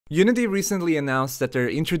Unity recently announced that they're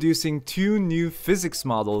introducing two new physics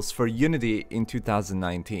models for Unity in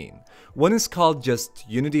 2019. One is called just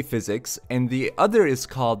Unity Physics, and the other is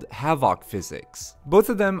called Havok Physics. Both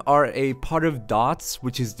of them are a part of DOTS,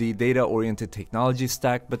 which is the data-oriented technology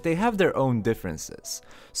stack, but they have their own differences.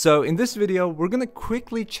 So in this video, we're gonna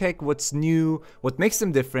quickly check what's new, what makes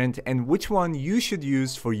them different, and which one you should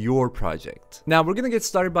use for your project. Now, we're gonna get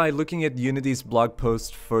started by looking at Unity's blog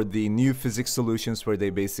post for the new physics solutions where they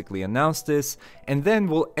basically announced this, and then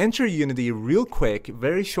we'll enter Unity real quick,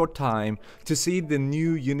 very short time, to see the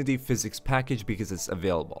new Unity Physics package because it's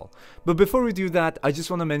available. But before we do that, I just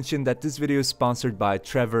want to mention that this video is sponsored by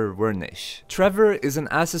Trevor Wernish. Trevor is an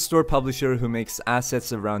asset store publisher who makes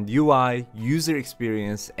assets around UI, user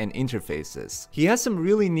experience, and interfaces. He has some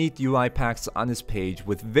really neat UI packs on his page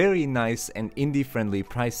with very nice and indie-friendly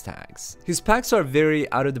price tags. His packs are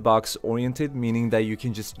very out-of-the-box oriented, meaning that you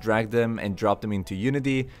can just drag them and drop them into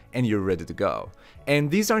Unity and you're ready to go. And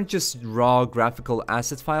these aren't just raw graphical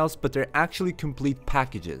asset files, but they're actually complete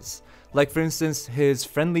packages. Like for instance, his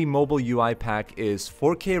friendly mobile UI pack is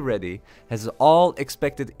 4K ready, has all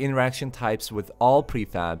expected interaction types with all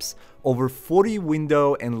prefabs, over 40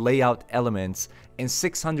 window and layout elements, and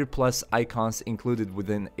 600 plus icons included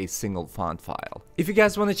within a single font file. If you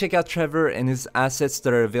guys want to check out Trevor and his assets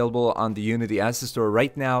that are available on the Unity Asset Store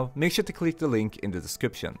right now, make sure to click the link in the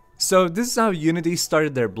description. So this is how Unity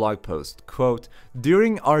started their blog post. Quote,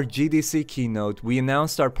 "During our GDC keynote, we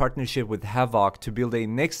announced our partnership with Havok to build a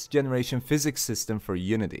next generation physics system for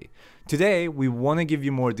Unity. Today, we want to give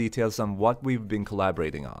you more details on what we've been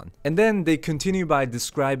collaborating on." And then they continue by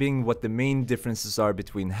describing what the main differences are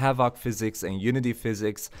between Havok Physics and Unity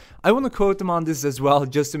Physics. I want to quote them on this as well,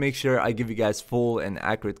 just to make sure I give you guys full and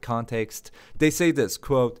accurate context. They say this,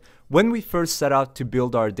 quote, "When we first set out to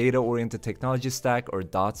build our data-oriented technology stack, or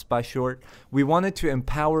DOTS by short, we wanted to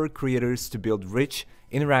empower creators to build rich,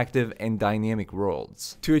 interactive, and dynamic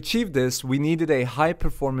worlds. To achieve this, we needed a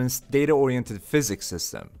high-performance data-oriented physics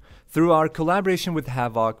system. Through our collaboration with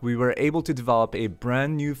Havok, we were able to develop a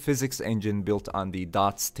brand new physics engine built on the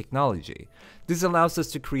DOTS technology. This allows us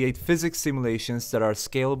to create physics simulations that are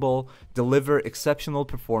scalable, deliver exceptional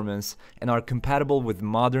performance, and are compatible with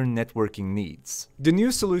modern networking needs. The new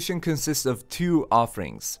solution consists of two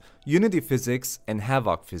offerings, Unity Physics and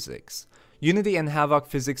Havok Physics. Unity and Havok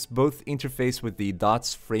Physics both interface with the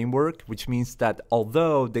DOTS framework, which means that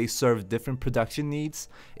although they serve different production needs,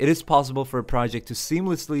 it is possible for a project to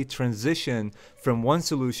seamlessly transition from one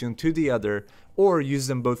solution to the other or use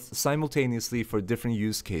them both simultaneously for different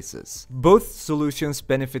use cases. Both solutions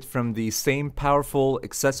benefit from the same powerful,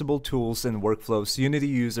 accessible tools and workflows Unity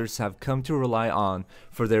users have come to rely on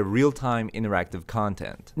for their real-time interactive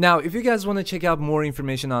content. Now, if you guys want to check out more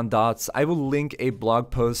information on DOTS, I will link a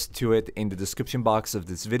blog post to it in the description box of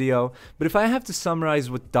this video. But if I have to summarize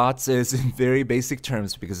what DOTS is in very basic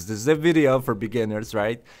terms, because this is a video for beginners,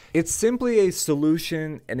 right? It's simply a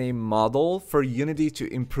solution and a model for Unity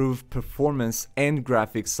to improve performance and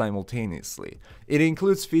graphics simultaneously. It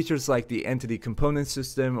includes features like the Entity Component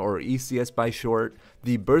System, or ECS by short,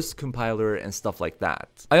 the burst compiler, and stuff like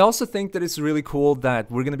that. I also think that it's really cool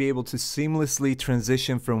that we're going to be able to seamlessly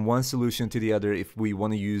transition from one solution to the other if we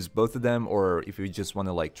want to use both of them, or if we just want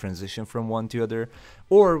to like transition from one to other,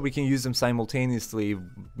 or we can use them simultaneously,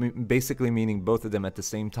 basically meaning both of them at the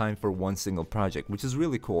same time for one single project, which is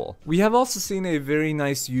really cool. We have also seen a very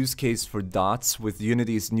nice use case for DOTS with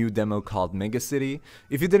Unity's new demo called Megacity.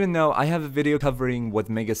 If you didn't know, I have a video covering what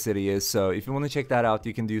Megacity is, so if you want to check that out,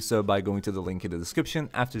 you can do so by going to the link in the description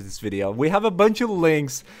after this video. We have a bunch of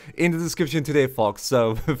links in the description today, folks,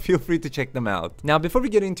 so feel free to check them out. Now, before we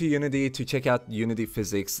get into Unity to check out Unity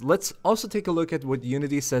Physics, let's also take a look at what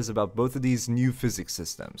Unity says about both of these new physics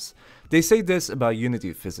systems. They say this about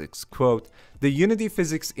Unity Physics, quote, "The Unity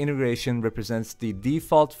Physics integration represents the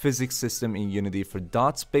default physics system in Unity for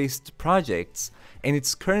DOTS-based projects, and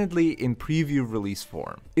it's currently in preview release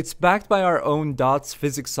form. It's backed by our own DOTS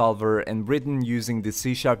physics solver and written using the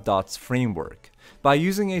C# DOTS framework. By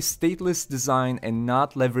using a stateless design and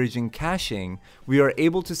not leveraging caching, we are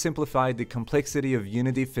able to simplify the complexity of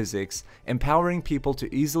Unity Physics, empowering people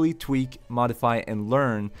to easily tweak, modify, and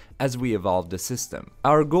learn as we evolve the system.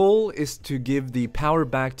 Our goal is to give the power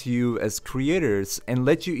back to you as creators and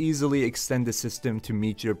let you easily extend the system to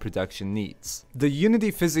meet your production needs. The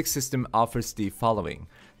Unity Physics system offers the following: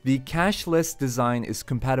 The cache-less design is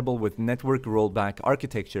compatible with network rollback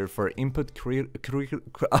architecture for input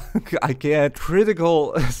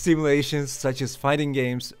critical simulations such as fighting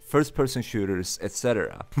games, first-person shooters,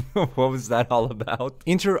 etc. What was that all about?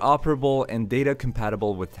 Interoperable and data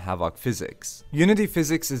compatible with Havok physics. Unity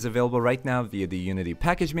physics is available right now via the Unity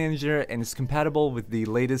package manager and is compatible with the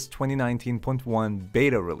latest 2019.1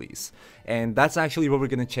 beta release. And that's actually what we're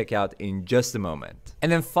going to check out in just a moment.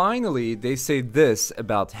 And then finally, they say this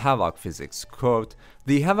about Havok physics, quote,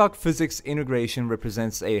 "The Havok physics integration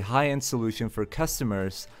represents a high-end solution for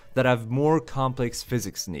customers that have more complex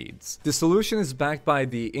physics needs. The solution is backed by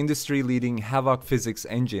the industry-leading Havok physics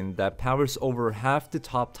engine that powers over half the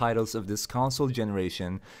top titles of this console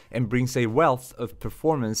generation and brings a wealth of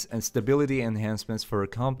performance and stability enhancements for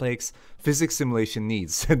complex physics simulation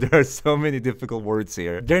needs." There are so many difficult words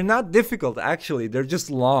here. They're not difficult, actually. They're just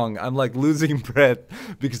long. I'm like losing breath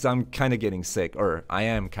because I'm kind of getting sick, or I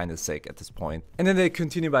am kind of sick at this point. And then they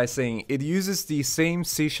continue by saying it uses the same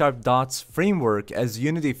C# dots framework as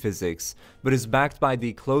Unity physics, but is backed by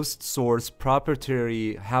the closed source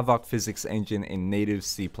proprietary Havok physics engine in native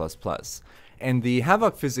C++. And the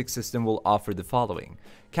Havok physics system will offer the following.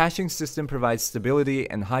 Caching system provides stability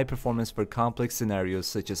and high performance for complex scenarios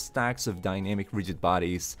such as stacks of dynamic rigid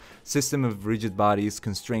bodies, system of rigid bodies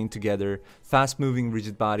constrained together, fast-moving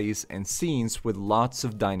rigid bodies, and scenes with lots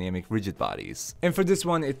of dynamic rigid bodies. And for this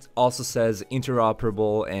one, it also says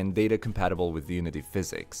interoperable and data compatible with Unity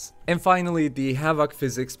physics. And finally, the Havok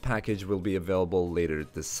physics package will be available later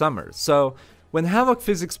this summer. So when Havok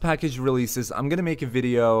physics package releases, I'm gonna make a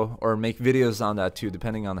video or make videos on that too,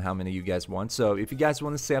 depending on how many you guys want. So if you guys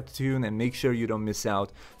want to stay up to tune and make sure you don't miss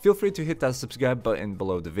out, feel free to hit that subscribe button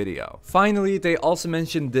below the video. Finally, they also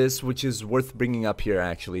mentioned this, which is worth bringing up here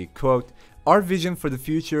actually, quote, "Our vision for the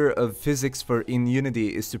future of physics in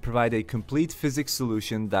Unity is to provide a complete physics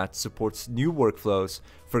solution that supports new workflows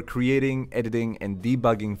for creating, editing, and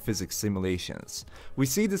debugging physics simulations. We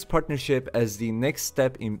see this partnership as the next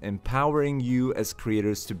step in empowering you as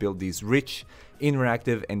creators to build these rich,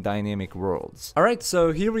 interactive, and dynamic worlds." Alright,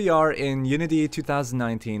 so here we are in Unity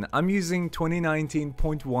 2019. I'm using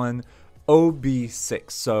 2019.1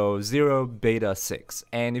 OB6, so 0 beta 6,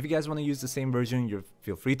 and if you guys want to use the same version, you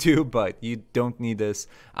feel free to, but you don't need this.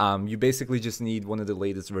 You basically just need one of the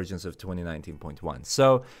latest versions of 2019.1.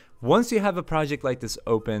 So once you have a project like this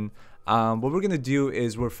open, what we're gonna do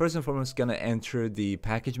is we're first and foremost gonna enter the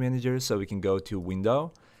package manager, so we can go to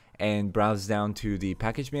Window and browse down to the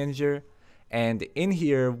package manager. And in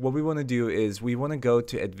here, what we want to do is we want to go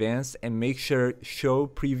to Advanced and make sure Show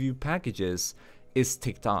Preview Packages is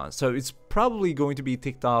ticked on. So it's probably going to be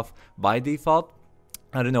ticked off by default.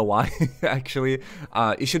 I don't know why actually.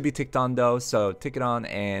 It should be ticked on though, so tick it on,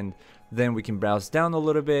 and then we can browse down a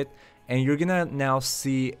little bit, and you're gonna now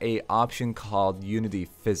see a option called Unity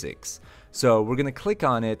Physics. So we're gonna click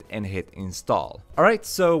on it and hit install. Alright,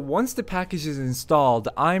 so once the package is installed,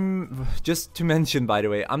 just to mention, by the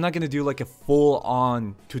way, I'm not gonna do like a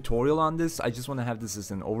full-on tutorial on this. I just want to have this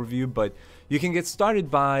as an overview, but you can get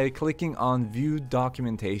started by clicking on View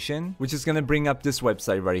Documentation, which is gonna bring up this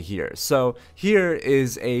website right here. So here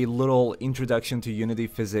is a little introduction to Unity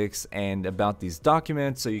Physics and about these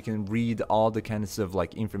documents, so you can read all the kinds of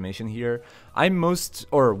like information here.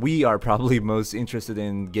 We are probably most interested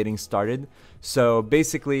in getting started. So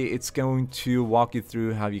basically, it's going to walk you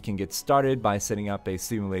through how you can get started by setting up a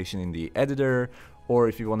simulation in the editor, or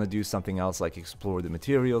if you want to do something else like explore the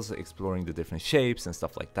materials, exploring the different shapes and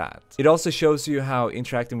stuff like that. It also shows you how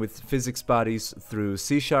interacting with physics bodies through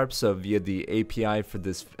C#, so via the API for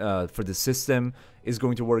this system, is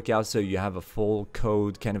going to work out. So you have a full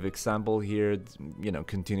code kind of example here, you know,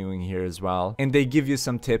 continuing here as well. And they give you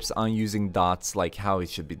some tips on using dots, like how it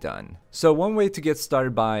should be done. So one way to get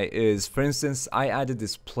started by is, for instance, I added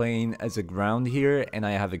this plane as a ground here, and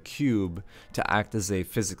I have a cube to act as a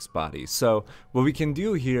physics body. So what we can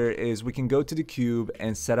do here is we can go to the cube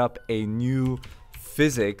and set up a new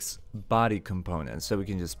physics body component. So we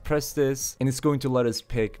can just press this, and it's going to let us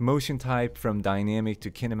pick motion type from dynamic to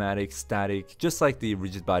kinematic, static, just like the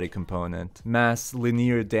rigid body component, mass,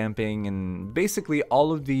 linear damping, and basically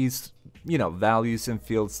all of these, you know, values and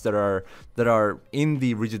fields that are in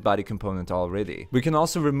the rigid body component already. We can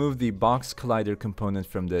also remove the box collider component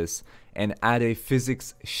from this and add a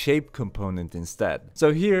physics shape component instead.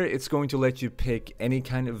 So here it's going to let you pick any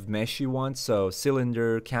kind of mesh you want, so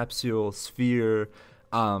cylinder, capsule, sphere,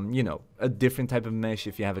 you know, a different type of mesh,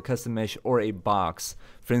 if you have a custom mesh or a box,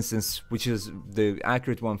 for instance, which is the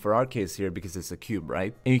accurate one for our case here because it's a cube,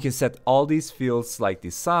 right? And you can set all these fields like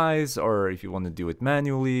the size, or if you want to do it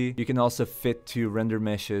manually, you can also fit to render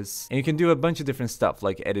meshes, and you can do a bunch of different stuff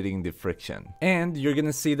like editing the friction. And you're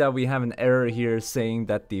gonna see that we have an error here saying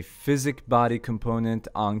that the physics body component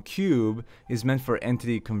on cube is meant for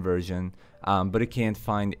entity conversion. But it can't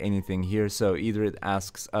find anything here, so either it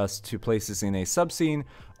asks us to place this in a subscene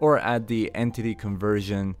or add the entity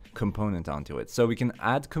conversion component onto it. So we can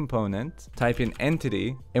add component, type in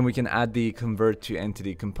entity, and we can add the convert to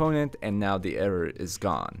entity component, and now the error is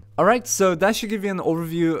gone. Alright, so that should give you an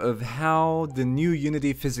overview of how the new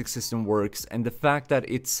Unity physics system works, and the fact that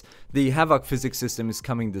the Havok physics system is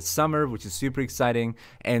coming this summer, which is super exciting.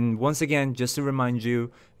 And once again, just to remind you,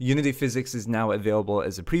 Unity Physics is now available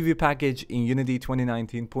as a preview package in Unity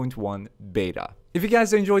 2019.1 beta. If you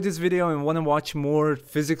guys enjoyed this video and want to watch more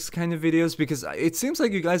physics kind of videos, because it seems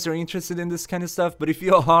like you guys are interested in this kind of stuff, but if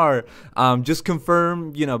you are, just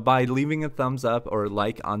confirm, by leaving a thumbs up or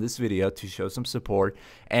like on this video to show some support.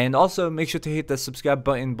 And also make sure to hit the subscribe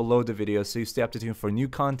button below the video so you stay up to date for new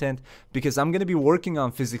content, because I'm going to be working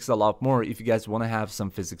on physics a lot more if you guys want to have some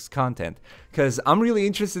physics content. Because I'm really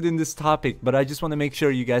interested in this topic, but I just want to make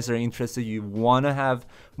sure you guys are interested, you want to have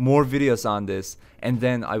more videos on this, and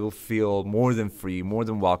then I will feel more than free, more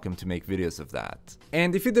than welcome to make videos of that.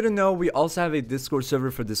 And if you didn't know, we also have a Discord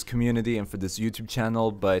server for this community and for this YouTube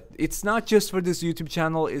channel, but it's not just for this YouTube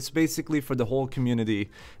channel, it's basically for the whole community,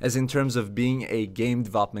 as in terms of being a game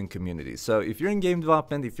development community. So if you're in game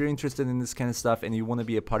development, if you're interested in this kind of stuff and you want to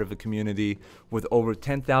be a part of a community with over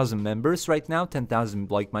 10,000 members right now,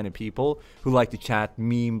 10,000 like-minded people who like to chat,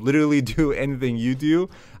 meme, literally do anything you do,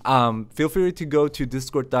 feel free to go to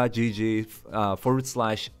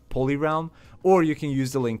discord.gg/polyrealm, or you can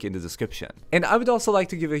use the link in the description. And I would also like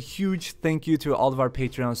to give a huge thank you to all of our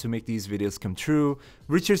Patreons who make these videos come true: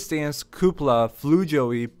 Richard Stans, Kupla, Flu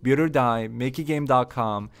Joey, Buter Die,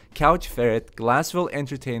 MakeyGame.com, Couch Ferret, Glassville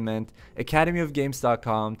Entertainment,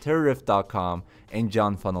 AcademyOfGames.com, TerrorIft.com, and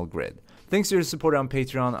John Funnel Grid. Thanks to your support on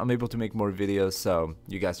Patreon, I'm able to make more videos, so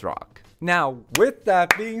you guys rock. Now, with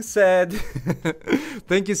that being said,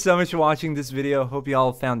 thank you so much for watching this video. Hope you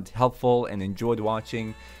all found it helpful and enjoyed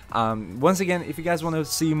watching. Once again, if you guys want to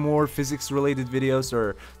see more physics related videos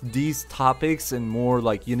or these topics and more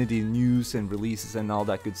like Unity news and releases and all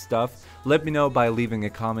that good stuff, let me know by leaving a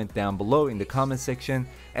comment down below in the comment section,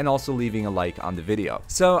 and also leaving a like on the video.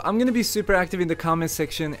 So I'm gonna be super active in the comment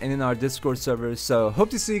section and in our Discord server, so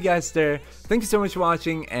hope to see you guys there. Thank you so much for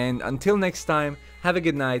watching, and until next time, have a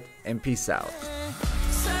good night and peace out.